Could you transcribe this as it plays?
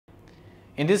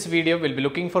In this video, we'll be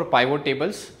looking for pivot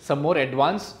tables, some more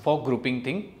advanced for grouping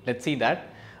thing. Let's see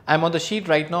that. I'm on the sheet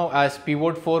right now as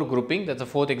pivot for grouping. That's the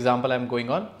fourth example I'm going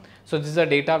on. So this is the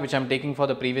data which I'm taking for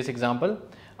the previous example.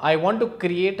 I want to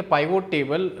create a pivot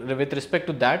table with respect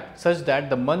to that such that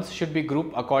the months should be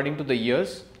grouped according to the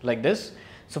years like this.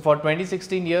 So for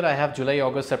 2016 year, I have July,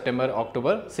 August, September,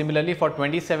 October. Similarly, for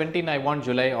 2017, I want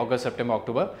July, August, September,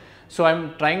 October. So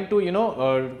I'm trying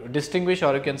to, distinguish,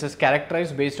 or you can say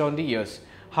characterize based on the years.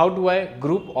 How do I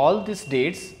group all these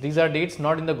dates? These are dates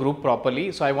not in the group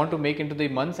properly. So I want to make into the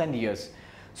months and years.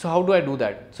 So how do I do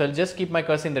that? So I'll just keep my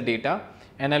cursor in the data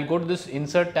and I'll go to this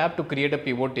insert tab to create a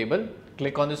pivot table.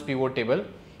 Click on this pivot table.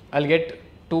 I'll get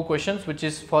two questions, which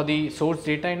is for the source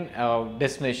data and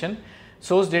destination.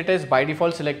 Source data is by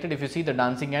default selected. If you see the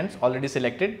dancing ants already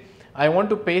selected. I want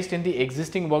to paste in the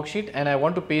existing worksheet and I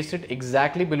want to paste it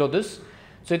exactly below this.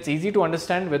 So it's easy to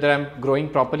understand whether I'm growing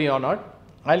properly or not.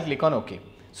 I'll click on OK.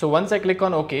 So once I click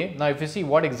on OK, now if you see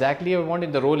what exactly I want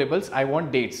in the row labels, I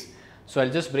want dates. So I'll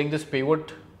just bring this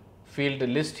pivot field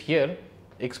list here,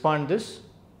 expand this,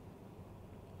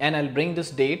 and I'll bring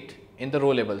this date in the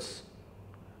row labels.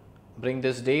 Bring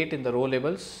this date in the row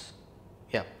labels.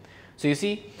 Yeah. So you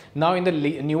see, now in the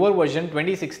newer version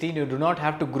 2016, you do not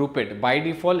have to group it. By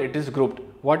default, it is grouped.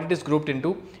 What it is grouped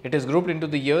into? It is grouped into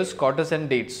the years, quarters and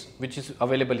dates, which is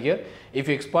available here. If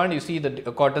you expand, you see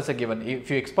the quarters are given.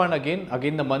 If you expand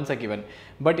again the months are given.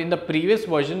 But in the previous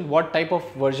version, what type of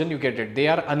version you get it? They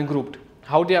are ungrouped.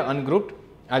 How they are ungrouped?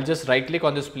 I'll just right click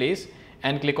on this place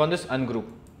and click on this ungroup.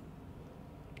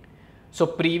 So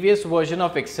previous version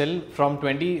of Excel from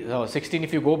 2016,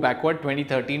 if you go backward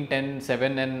 2013, 10,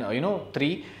 7 and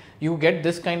 3, you get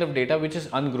this kind of data which is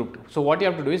ungrouped. So what you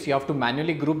have to do is you have to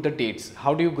manually group the dates.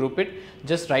 How do you group it?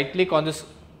 Just right click on this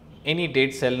any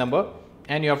date cell number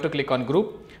and you have to click on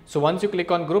group. So once you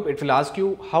click on group, it will ask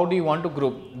you how do you want to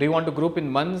group? Do you want to group in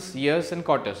months, years and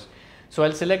quarters? So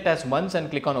I'll select as months and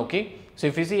click on OK. So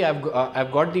if you see,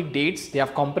 I've got the dates, they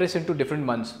have compressed into different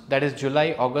months, that is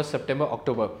July, August, September,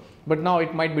 October. But now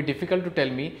it might be difficult to tell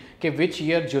me which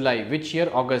year July, which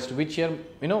year August, which year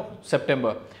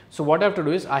September. So what I have to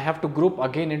do is I have to group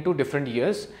again into different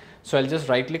years. So I'll just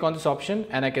right click on this option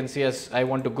and I can see as I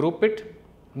want to group it.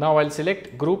 Now I'll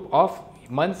select group of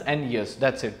months and years.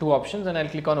 That's it, two options, and I'll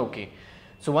click on OK.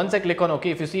 So once I click on OK,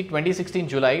 if you see 2016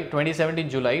 July, 2017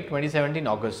 July, 2017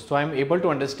 August. So I'm able to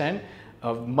understand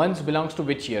months belongs to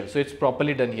which year. So it's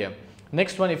properly done here.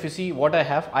 Next one, if you see what I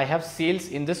have sales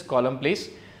in this column place.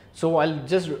 So I'll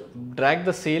just drag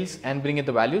the sales and bring in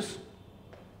the values.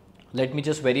 Let me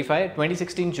just verify.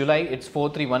 2016 July, it's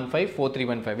 4315,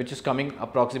 4315, which is coming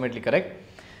approximately correct.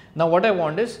 Now what I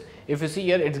want is, if you see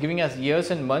here, it's giving us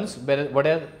years and months, but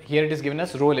here it is giving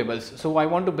us row labels. So I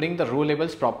want to bring the row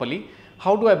labels properly.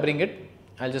 How do I bring it?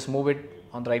 I'll just move it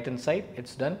on the right hand side.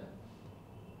 It's done.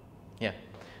 Yeah.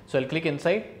 So I'll click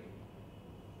inside.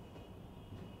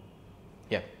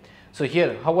 Yeah. So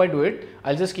here, how I do it?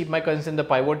 I'll just keep my cursor in the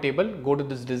pivot table, go to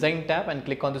this design tab and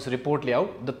click on this report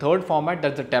layout. The third format,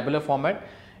 that's the tabular format.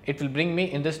 It will bring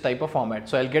me in this type of format.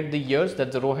 So I'll get the years,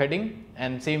 that's the row heading,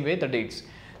 and same way the dates.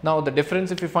 Now the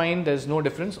difference, if you find there's no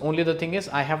difference, only the thing is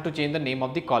I have to change the name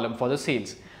of the column for the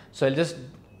sales. So I'll just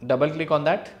double click on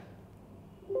that.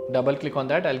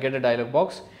 I'll get a dialog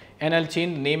box and I'll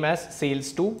change the name as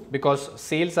sales 2 because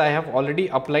sales I have already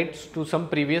applied to some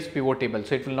previous pivot table.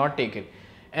 So it will not take it.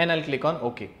 And I'll click on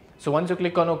OK. So once you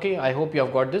click on OK, I hope you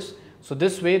have got this. So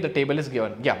this way the table is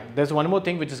given. Yeah, there's one more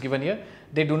thing which is given here.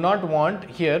 They do not want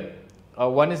here,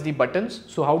 one is the buttons.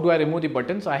 So how do I remove the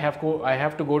buttons? I have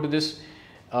to go to this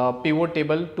pivot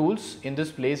table tools in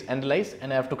this place, analyze,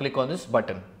 and I have to click on this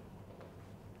button.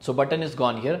 So button is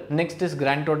gone here. Next is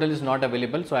grand total is not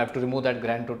available. So I have to remove that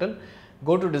grand total.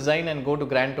 Go to design and go to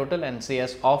grand total and say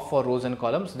as off for rows and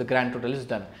columns. The grand total is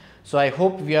done. So I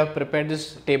hope we have prepared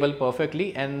this table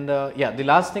perfectly. And yeah, the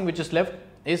last thing which is left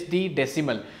is the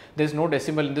decimal. There is no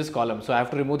decimal in this column. So I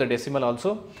have to remove the decimal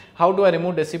also. How do I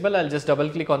remove decimal? I'll just double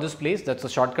click on this place. That's a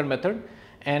shortcut method.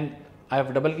 And I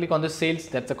have double click on this sales.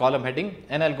 That's the column heading.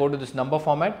 And I'll go to this number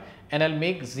format and I'll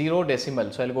make 0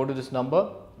 decimal. So I'll go to this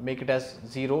number, make it as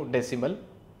 0 decimal.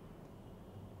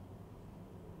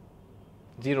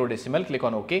 0 decimal, click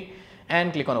on OK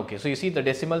and click on OK. So you see the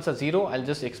decimals are 0. I'll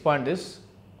just expand this.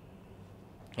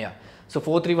 Yeah. So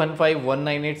 4315,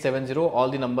 19870, all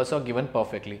the numbers are given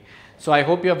perfectly. So I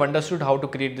hope you have understood how to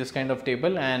create this kind of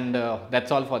table, and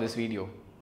that's all for this video.